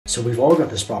So we've all got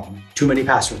this problem, too many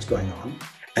passwords going on.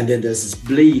 And then there's this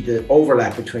bleed, the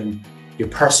overlap between your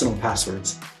personal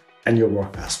passwords and your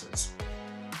work passwords.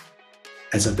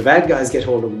 And so if the bad guys get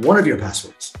hold of one of your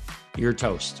passwords, you're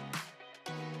toast.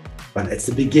 But it's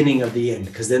the beginning of the end,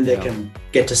 because then they can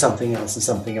get to something else and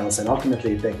something else. And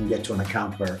ultimately, if they can get to an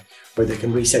account where they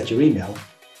can reset your email,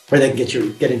 where they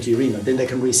can get into your email, then they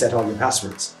can reset all your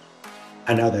passwords.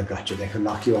 And now they've got you. They can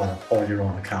lock you out of all your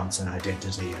own accounts and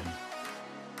identity and